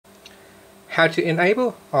How to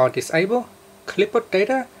enable or disable clipboard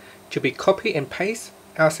data to be copy and paste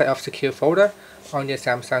outside of secure folder on your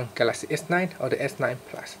Samsung Galaxy S9 or the S9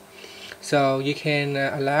 Plus. So you can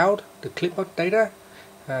allow the clipboard data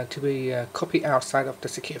to be copied outside of the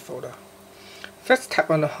secure folder. First,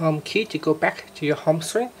 tap on the home key to go back to your home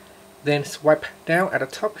screen, then swipe down at the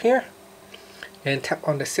top here and tap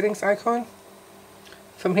on the settings icon.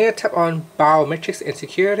 From here, tap on biometrics and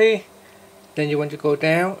security. Then you want to go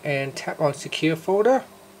down and tap on secure folder.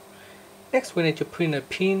 Next, we need to put in a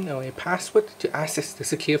PIN or a password to access the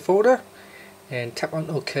secure folder and tap on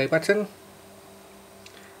OK button.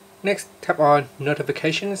 Next, tap on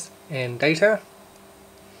notifications and data.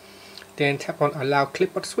 Then tap on allow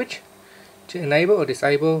clipboard switch to enable or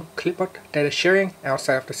disable clipboard data sharing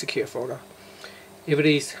outside of the secure folder. If it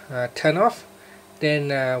is turned off, then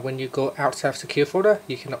when you go outside of secure folder,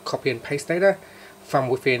 you cannot copy and paste data from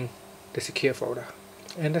within the secure folder.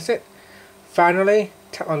 And that's it. Finally,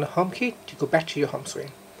 tap on the home key to go back to your home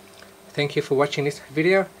screen. Thank you for watching this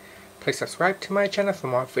video. Please subscribe to my channel for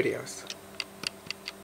more videos.